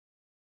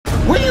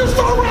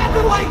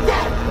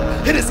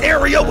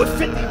area with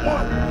 51.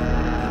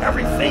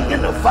 Everything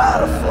in the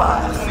Vada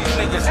flies. These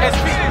niggas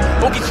SP,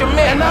 go get your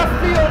man. And I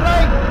feel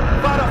like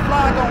Vada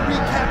fly gonna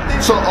recap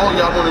this. So all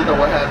y'all wanna know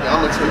what happened?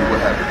 I'm gonna tell you what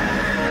happened.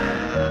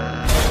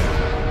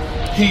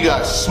 He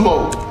got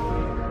smoked.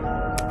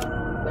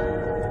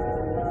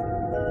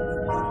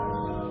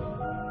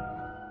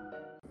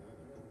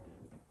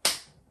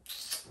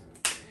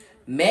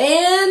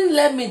 Man,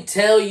 let me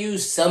tell you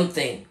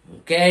something,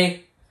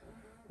 okay?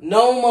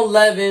 Gnome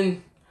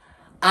 11,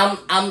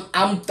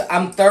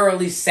 I'm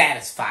thoroughly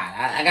satisfied.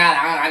 I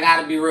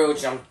gotta be real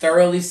with you. I'm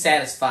thoroughly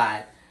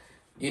satisfied.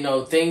 You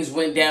know, things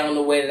went down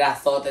the way that I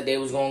thought that they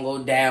was gonna go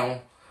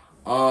down.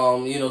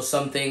 You know,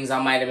 some things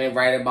I might have been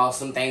right about,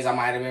 some things I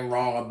might have been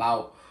wrong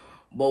about.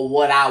 But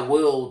what I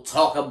will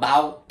talk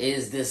about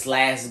is this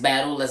last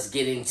battle. Let's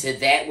get into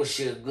that. What's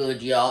your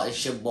good, y'all?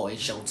 It's your boy,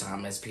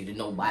 Showtime SP, the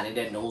nobody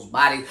that knows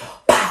body.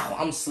 Pow!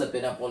 I'm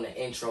slipping up on the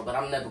intro, but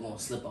I'm never going to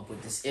slip up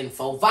with this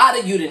info.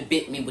 Vada, you done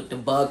bit me with the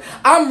bug.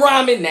 I'm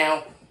rhyming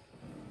now.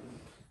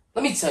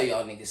 Let me tell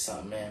y'all niggas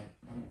something, man.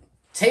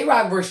 Tay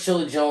Roc versus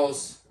Chilla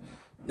Jones,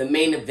 the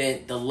main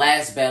event, the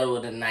last battle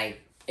of the night,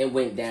 it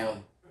went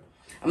down.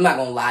 I'm not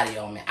going to lie to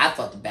y'all, man. I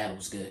thought the battle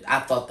was good.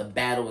 I thought the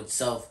battle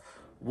itself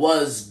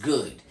was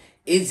good.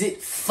 Is it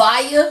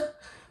fire?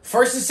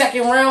 First and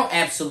second round?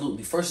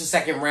 Absolutely. First and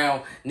second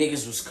round,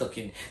 niggas was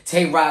cooking.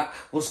 Tay Roc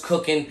was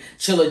cooking.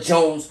 Chilla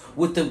Jones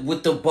with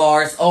the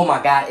bars. Oh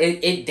my God.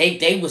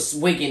 They was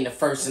wigging the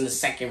first and the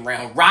second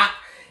round. Roc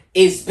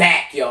is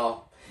back,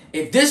 y'all.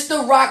 If this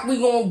the Roc we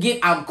gonna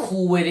get, I'm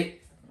cool with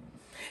it.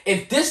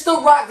 If this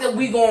the Roc that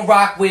we gonna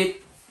rock with,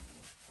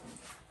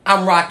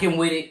 I'm rocking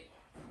with it.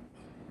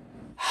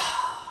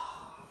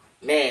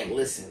 Man,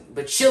 listen.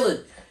 But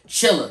Chilla.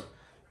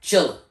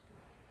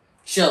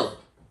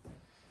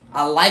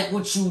 I like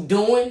what you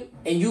doing,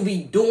 and you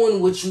be doing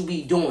what you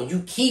be doing.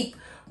 You keep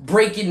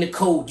breaking the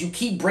code. You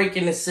keep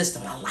breaking the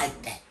system. I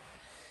like that.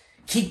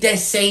 Keep that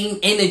same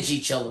energy,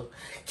 Chilla.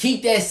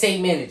 Keep that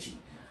same energy.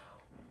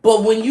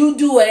 But when you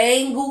do an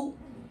angle,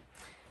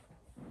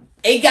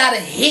 it gotta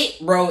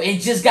hit, bro. It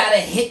just gotta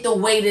hit the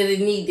way that it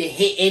need to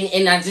hit.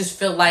 And I just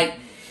feel like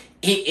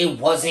it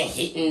wasn't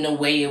hitting the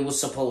way it was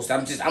supposed to.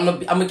 I'm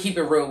gonna keep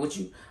it real with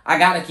you. I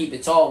gotta keep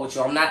it tall with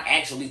you. I'm not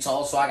actually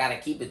tall, so I gotta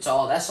keep it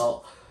tall. That's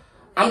all.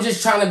 I'm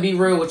just trying to be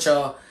real with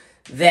y'all.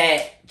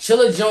 That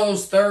Chilla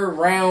Jones' third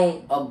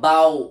round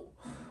about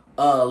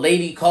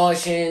Lady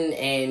Caution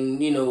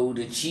and, you know,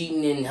 the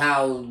cheating and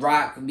how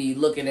Roc be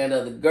looking at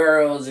other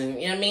girls and,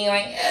 you know what I mean?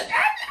 Like,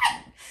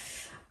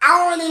 I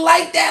don't really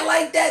like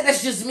that.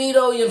 That's just me,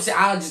 though. You know what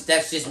I'm saying?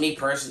 That's just me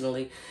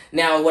personally.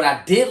 Now, what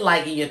I did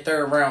like in your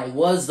third round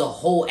was the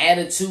whole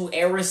Attitude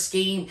Era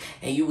scheme,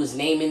 and you was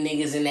naming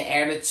niggas in the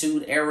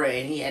Attitude Era,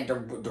 and he had the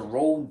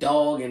Road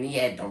Dogg, and he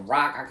had the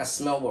Roc. I could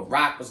smell what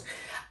Roc was.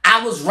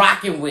 I was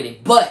rocking with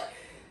it, but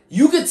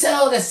you could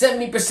tell that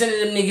 70% of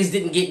them niggas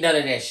didn't get none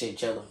of that shit,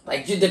 Chilla.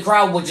 Like, the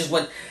crowd was just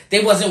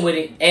they wasn't with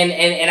it,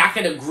 and I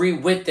could agree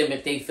with them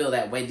if they feel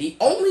that way. The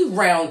only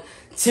round,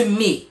 to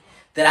me,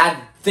 that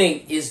I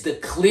think is the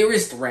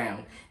clearest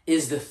round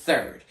is the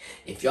third.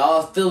 If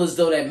y'all feel as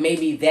though that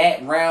maybe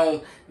that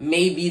round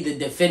may be the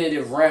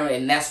definitive round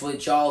and that's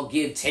what y'all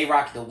give Tay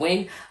Roc the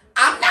win,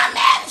 I'm not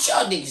mad at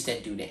y'all niggas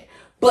that do that.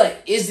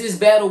 But is this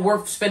battle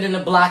worth spending the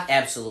block?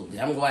 Absolutely.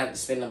 I'm going to have to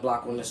spend the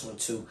block on this one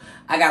too.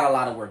 I got a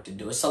lot of work to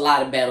do. It's a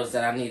lot of battles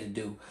that I need to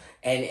do.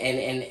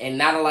 And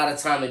not a lot of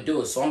time to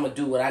do it. So I'm going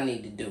to do what I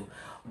need to do.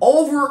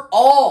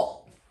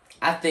 Overall,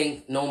 I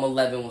think Gnome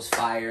 11 was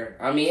fire.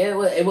 I mean,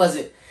 it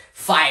wasn't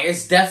fire.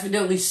 It's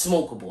definitely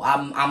smokable.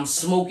 I'm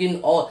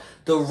smoking all.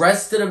 The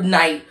rest of the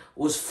night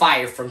was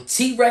fire. From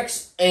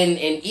T-Rex and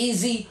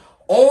Easy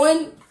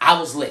on, I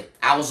was lit.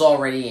 I was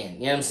already in.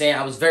 You know what I'm saying?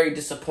 I was very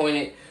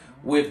disappointed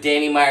with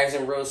Danny Myers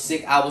and Real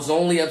Sick. I was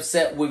only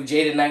upset with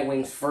Jada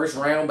Nightwing's first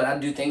round, but I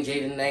do think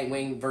Jada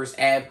Nightwing versus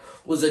Ab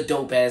was a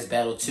dope-ass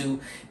battle, too.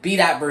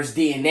 B-Dot versus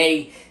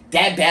DNA.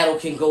 That battle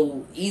can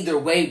go either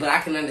way, but I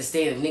can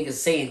understand if niggas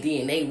saying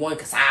DNA won,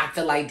 because I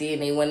feel like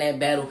DNA won that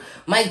battle.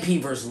 Mike P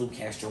versus Luke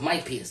Castro.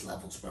 Mike P has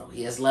levels, bro.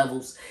 He has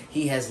levels.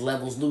 He has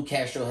levels. Luke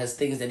Castro has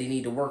things that he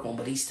need to work on,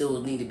 but he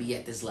still need to be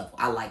at this level.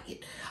 I like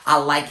it. I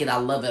like it. I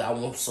love it. I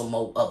want some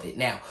more of it.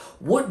 Now,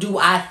 what do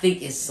I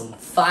think is some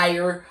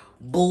fire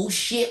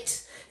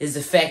bullshit is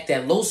the fact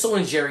that Loso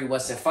and Jerry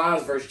West and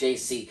Fonz versus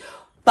JC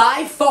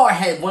by far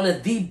had one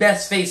of the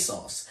best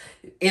face-offs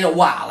in a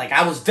while. Like,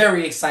 I was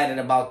very excited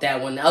about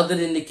that one. Other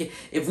than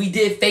if we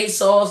did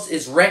face-offs,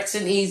 it's Rex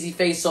and Easy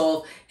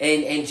face-off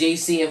and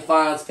JC and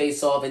Fonz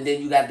face-off, and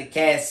then you got the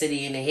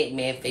Cassidy and the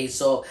Hitman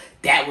face-off.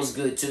 That was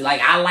good too.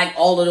 Like, I like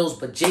all of those,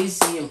 but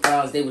JC and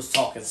Fonz, they was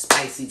talking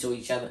spicy to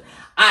each other.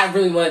 I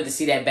really wanted to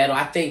see that battle.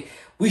 I think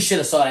we should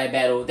have saw that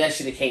battle. That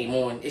should have came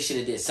on. It should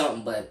have did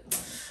something, but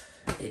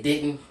it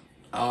didn't.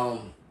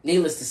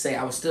 Needless to say,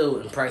 I was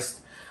still impressed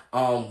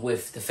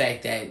with the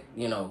fact that,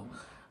 you know,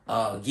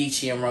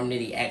 Geechee and Rum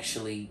Nitty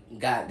actually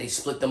they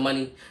split the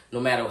money no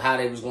matter how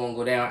they was going to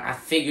go down. I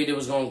figured it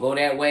was going to go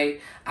that way.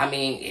 I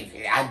mean,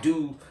 I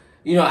do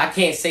You know, I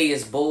can't say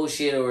it's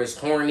bullshit or it's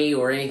corny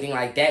or anything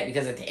like that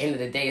because at the end of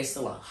the day, it's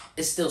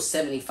still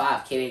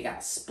 75K they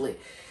got split.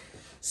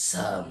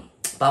 So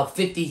about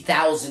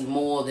 50,000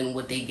 more than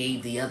what they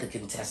gave the other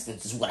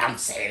contestants is what I'm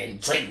saying. And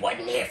Drake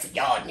wasn't there for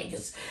y'all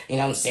niggas. You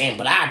know what I'm saying?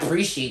 But I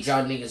appreciate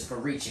y'all niggas for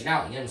reaching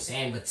out. You know what I'm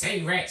saying? But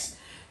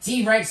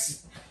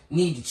T-Rex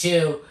need to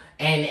chill.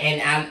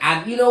 And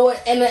I you know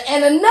what? And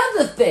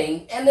another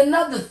thing.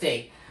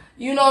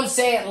 You know what I'm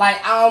saying? Like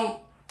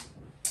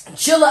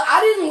Chilla,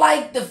 I didn't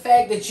like the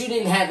fact that you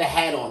didn't have a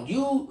hat on.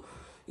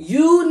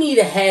 You need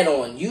a hat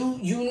on. You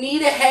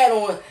need a hat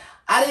on.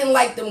 I didn't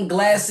like them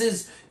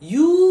glasses.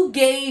 You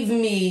gave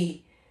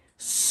me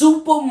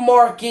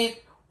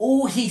supermarket,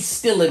 ooh, he's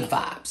stealing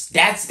vibes.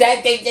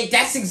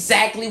 That's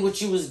exactly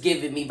what you was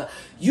giving me. But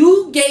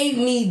you gave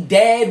me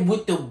dad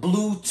with the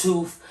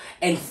Bluetooth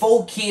and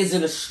 4 kids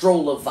in a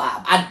stroller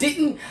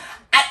vibe.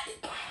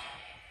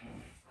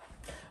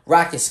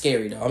 Roc is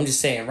scary though. I'm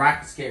just saying,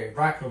 Roc is scary.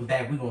 Roc come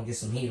back, we gonna get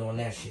some heat on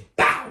that shit.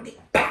 Bow, nigga,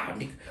 bow,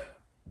 nigga.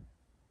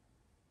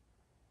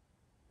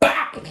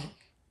 Bow.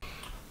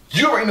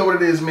 You already know what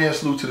it is, man.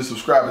 Salute to the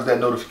subscribers, that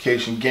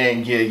notification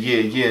gang. Yeah.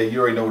 You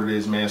already know what it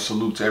is, man.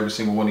 Salute to every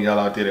single one of y'all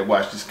out there that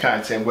watch this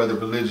content, whether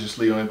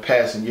religiously or in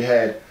passing. You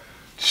had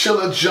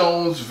Chilla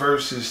Jones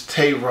versus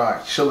Tay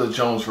Roc. Chilla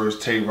Jones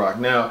versus Tay Roc.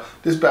 Now,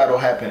 this battle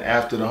happened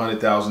after the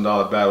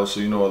 $100,000 battle, so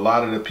you know a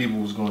lot of the people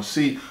was going to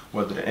see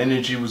whether the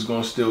energy was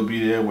going to still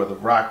be there, whether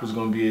Roc was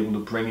going to be able to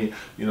bring it.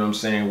 You know what I'm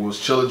saying? Was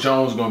Chilla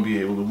Jones going to be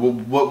able to?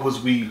 What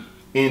was we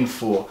in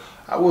for?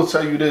 I will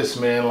tell you this,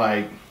 man.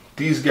 Like,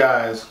 these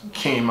guys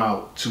came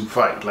out to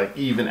fight. Like,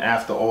 even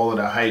after all of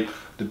the hype,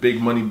 the big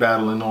money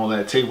battle and all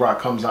that, Tay Roc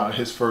comes out in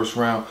his first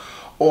round.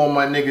 All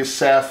my niggas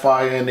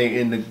Sapphire and they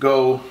in the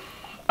go.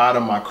 Out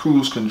of my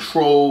cruise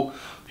control.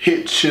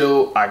 Hit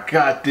chill, I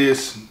got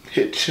this.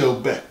 Hit chill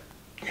back.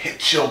 Hit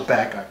chill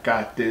back, I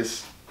got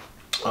this.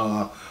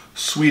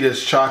 Sweet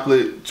as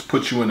chocolate, to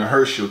put you in a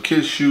hearse, she'll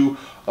kiss you.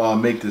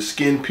 Make the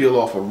skin peel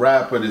off a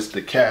wrapper. It's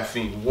the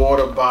caffeine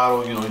water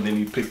bottle, you know, and then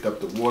he picked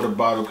up the water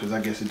bottle because I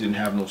guess it didn't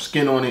have no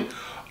skin on it.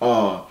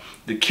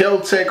 The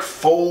Kel-Tec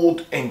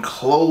fold and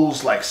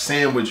close like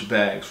sandwich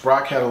bags.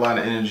 Roc had a lot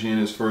of energy in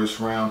his first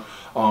round.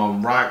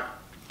 Roc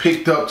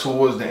picked up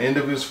towards the end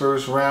of his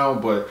first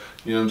round, but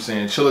you know what I'm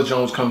saying, Chilla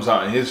Jones comes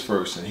out in his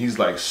first and he's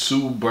like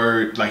Sue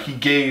Bird. Like he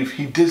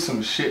did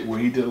some shit where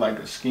he did like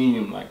a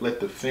scheme, like let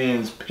the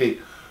fans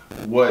pick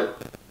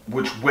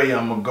which way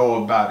I'm gonna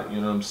go about it, you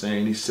know what I'm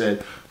saying? He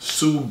said,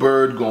 Sue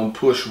Bird gonna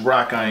push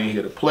Roc, I ain't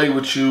here to play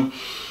with you.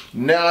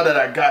 Now that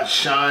I got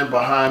shine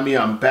behind me,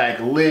 I'm back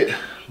lit.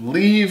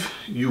 Leave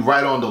you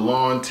right on the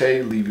lawn,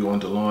 Tay. Leave you on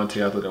the lawn,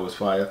 Tay. I thought that was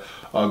fire.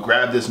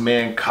 Grab this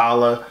man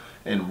collar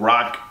and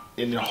Roc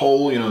in the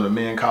hole, you know, the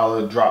man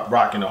collar, drop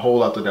Roc in the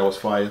hole. I thought that was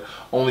fire.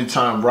 Only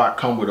time Roc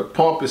come with a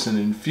pump, it's an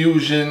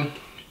infusion.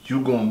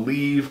 You gonna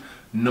leave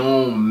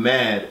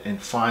nomad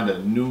and find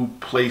a new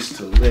place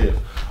to live.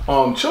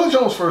 Chilla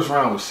Jones' first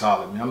round was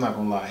solid, man. I'm not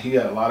gonna lie. He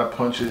had a lot of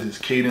punches. His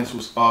cadence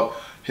was up.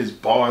 His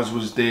bars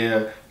was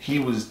there. He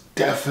was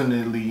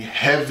definitely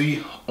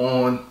heavy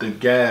on the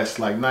gas.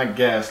 Like, not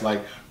gas,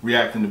 like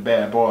reacting to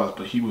bad bars,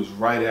 but he was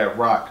right at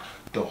Roc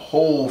the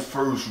whole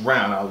first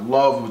round. I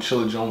love what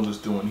Chilla Jones was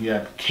doing. He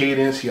had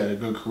cadence. He had a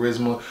good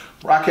charisma.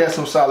 Roc had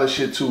some solid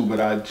shit too, but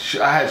I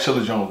had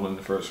Chilla Jones win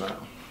the first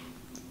round.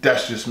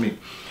 That's just me.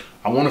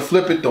 I want to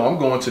flip it though. I'm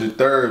going to the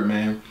third,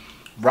 man.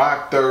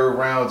 Roc third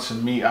round to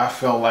me, I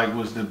felt like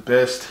was the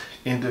best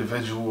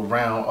individual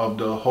round of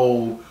the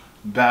whole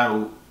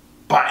battle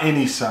by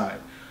any side.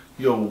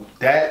 Yo,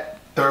 that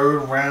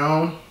third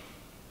round,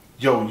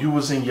 yo, you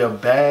was in your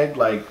bag.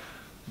 Like,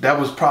 that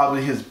was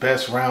probably his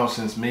best round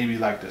since maybe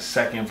like the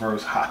second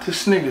verse.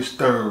 This nigga's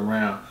third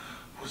round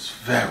was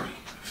very,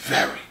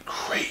 very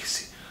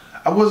crazy.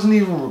 I wasn't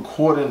even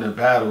recording the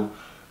battle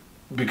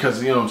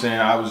because, you know what I'm saying,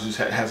 I was just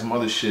had some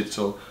other shit.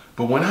 So,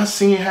 but when I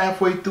seen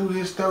halfway through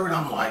his third,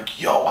 I'm like,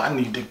 yo, I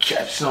need to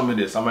catch some of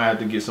this. I'm gonna have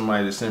to get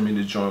somebody to send me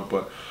the joint.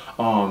 But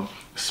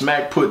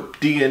Smack put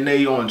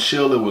DNA on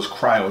Chill. It was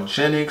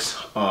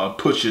cryogenics.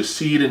 Put your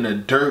seed in the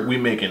dirt. We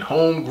making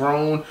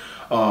homegrown.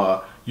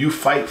 You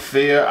fight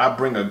fair. I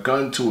bring a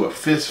gun to a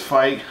fist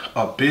fight.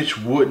 A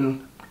bitch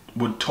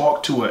would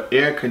talk to an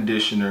air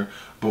conditioner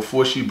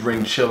before she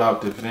bring Chill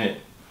out the vent.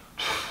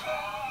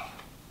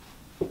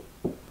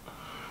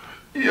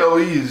 Yo,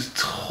 he is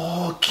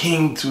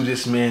talking to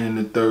this man in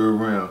the third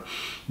round.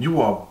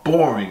 You are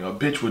boring. A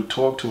bitch would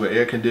talk to an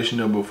air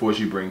conditioner before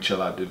she bring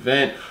Chill out the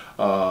vent.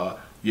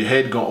 Your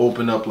head gonna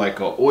open up like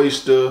an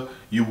oyster.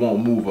 You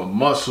won't move a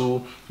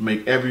muscle.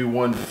 Make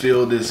everyone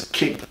feel this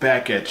kick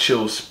back at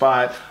Chill's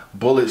spot.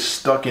 Bullets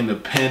stuck in the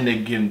pen, they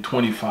give him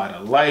 25 to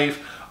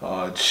life.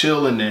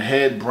 Chill in the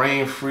head,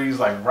 brain freeze.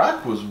 Like,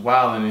 Roc was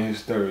wilding in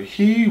his third.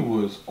 He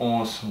was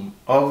on some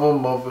other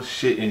mother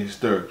shit in his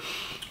third.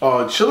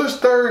 Chilla's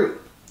third,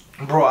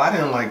 bro, I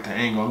didn't like the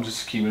angle. I'm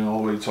just keeping it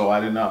all the way tall. I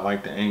did not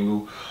like the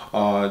angle.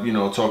 You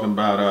know, talking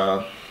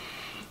about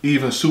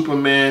Even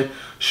Superman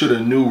should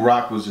have knew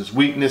Roc was his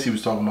weakness. He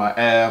was talking about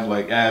Av,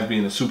 like Av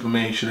being a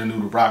Superman. He should have knew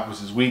the Roc was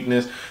his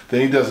weakness.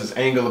 Then he does this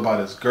angle about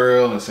his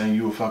girl and saying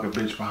you a fucking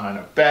bitch behind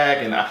her back.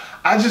 And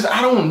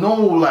I don't know,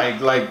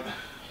 like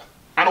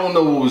I don't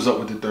know what was up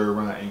with the third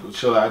round angle.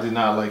 Chilla, I did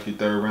not like your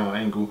third round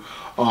angle.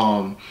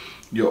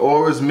 Your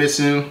aura's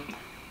missing.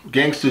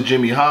 Gangster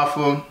Jimmy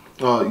Hoffa.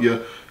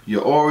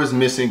 Your aura's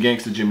missing.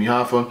 Gangster Jimmy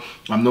Hoffa.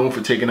 I'm known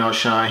for taking out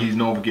Shine. He's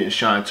known for getting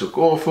Shine took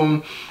off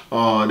him.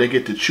 They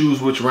get to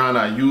choose which round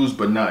I use,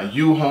 but not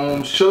you,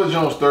 Holmes. Chilla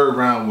Jones' third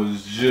round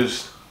was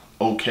just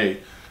okay.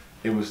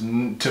 It was,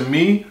 to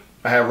me,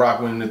 I had Roc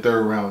winning the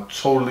third round,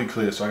 totally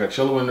clear. So I got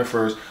Chilla winning the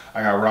first.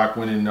 I got Roc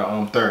winning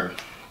the third.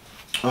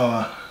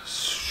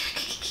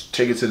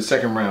 Take it to the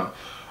second round.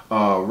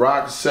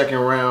 Roc's second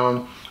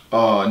round.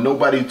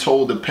 Nobody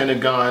told the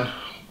Pentagon.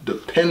 The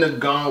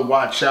Pentagon,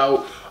 watch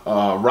out.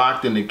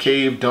 Roc in the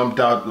cave, dumped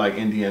out like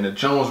Indiana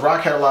Jones.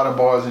 Roc had a lot of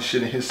bars and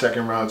shit in his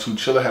second round too.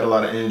 Chilla had a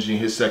lot of energy in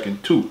his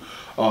second too.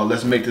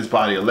 Let's make this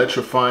body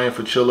electrifying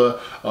for Chilla.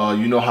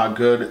 You know how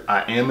good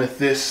I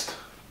amethyst.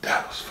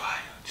 That was fire.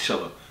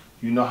 Chilla,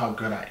 you know how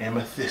good I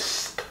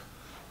amethyst.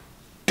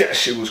 That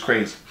shit was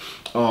crazy.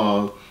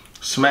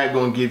 Smack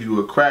gonna give you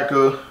a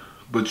cracker,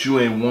 but you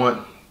ain't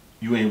want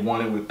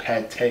it with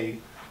pate.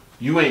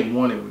 You ain't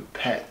want it with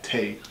pate.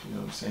 You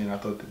know what I'm saying? I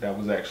thought that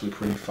was actually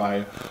pretty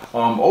fire.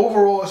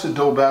 Overall, it's a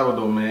dope battle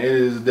though, man. It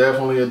is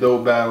definitely a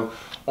dope battle.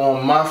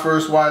 On my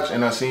first watch,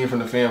 and I seen from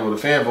the fan vote, the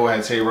fan vote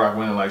had Tay Roc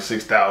winning like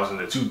 6,000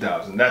 to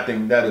 2,000.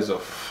 That is a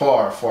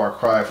far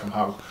cry from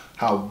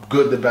how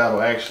good the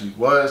battle actually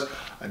was.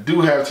 I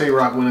do have Tay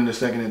Roc winning the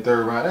second and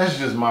third round. That's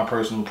just my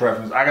personal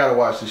preference. I gotta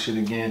watch this shit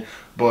again,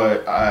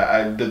 but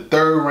the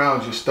third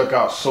round just stuck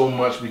out so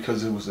much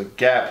because it was a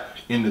gap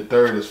in the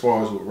third as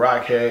far as what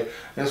Roc had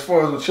and as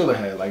far as what Chilla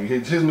had. Like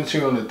his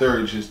material in the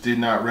third just did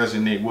not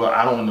resonate well.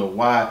 I don't know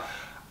why.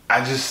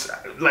 I just,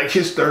 like,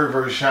 his third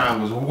verse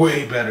Shine was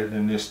way better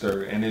than this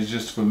third, and it's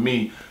just, for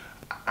me,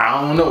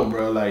 I don't know,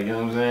 bro. Like, you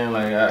know what I'm saying?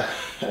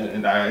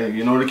 Like, I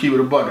you know, to keep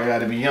it a buck, I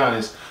gotta be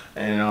honest.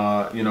 And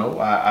you know,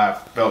 I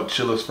felt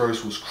Chilla's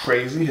first was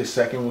crazy. His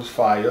second was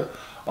fire.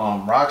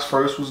 Roc's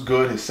first was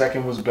good. His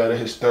second was better.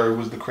 His third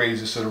was the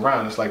craziest of the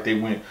round. It's like they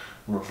went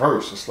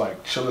reverse. It's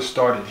like Chilla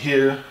started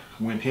here,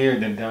 went here,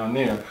 then down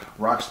there.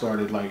 Roc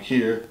started like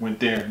here,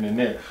 went there, and then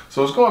there.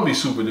 So it's gonna be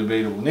super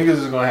debatable. Niggas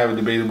is gonna have it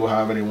debatable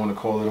however they want to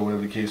call it or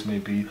whatever the case may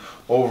be.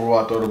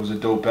 Overall, I thought it was a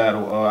dope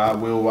battle. I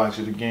will watch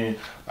it again.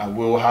 I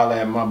will holler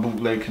at my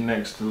bootleg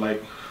connects to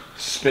like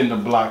spin the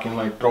block and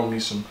like throw me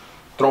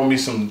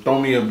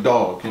a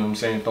dog. You know what I'm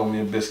saying? Throw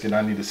me a biscuit.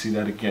 I need to see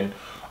that again.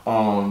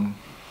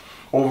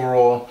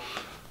 Overall,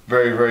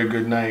 very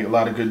good night. A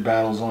lot of good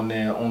battles on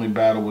there. Only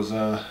battle was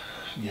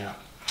yeah,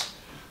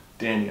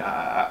 Danny.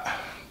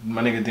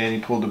 My nigga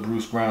Danny pulled the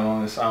Bruce Brown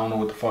on us. I don't know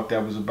what the fuck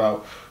that was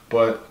about,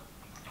 but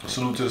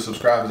salute to the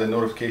subscribers, that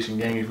notification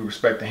gang. If you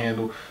respect the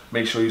handle,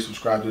 make sure you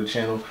subscribe to the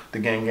channel. The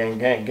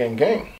gang.